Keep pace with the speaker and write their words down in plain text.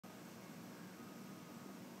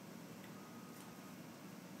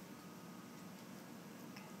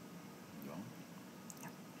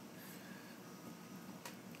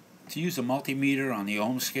To use a multimeter on the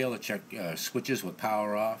ohm scale to check switches with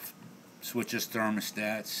power off, switches,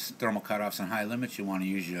 thermostats, thermal cutoffs, and high limits, you want to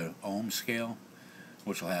use your ohm scale,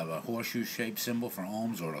 which will have a horseshoe-shaped symbol for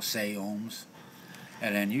ohms, or it'll say ohms.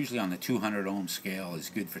 And then usually on the 200 ohm scale is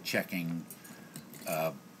good for checking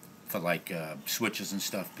for switches and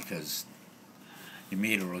stuff, because your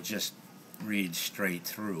meter will just read straight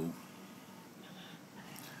through.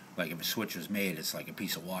 Like if a switch was made, it's like a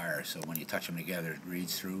piece of wire, so when you touch them together it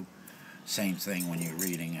reads through. Same thing when you're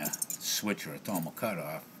reading a switch or a thermal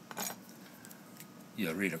cutoff.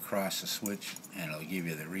 You'll read across the switch and it'll give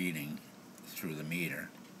you the reading through the meter.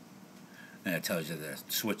 And it tells you the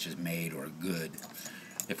switch is made or good.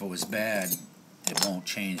 If it was bad, it won't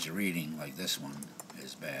change the reading, like this one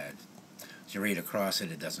is bad. So you read across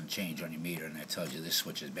it, it doesn't change on your meter, and that tells you this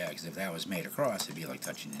switch is bad. Because if that was made across, it'd be like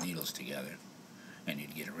touching the needles together, and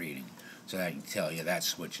you'd get a reading. So that can tell you that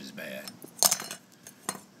switch is bad.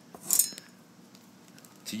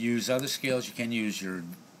 To use other scales, you can use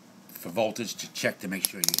for voltage to check to make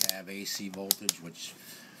sure you have AC voltage, which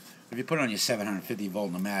if you put it on your 750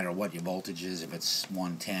 volt, no matter what your voltage is, if it's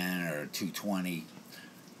 110 or 220,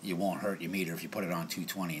 you won't hurt your meter. If you put it on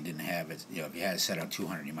 220 and didn't have it, if you had it set on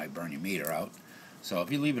 200, you might burn your meter out. So if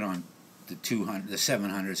you leave it on the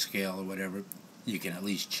 700 scale or whatever, you can at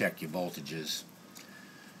least check your voltages.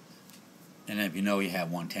 And if you know you have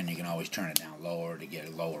 110, you can always turn it down lower to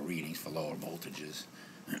get lower readings for lower voltages.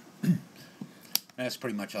 That's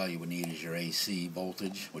pretty much all you would need is your AC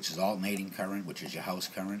voltage, which is alternating current, which is your house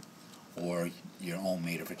current, or your ohm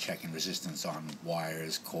meter for checking resistance on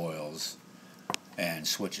wires, coils, and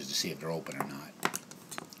switches to see if they're open or not.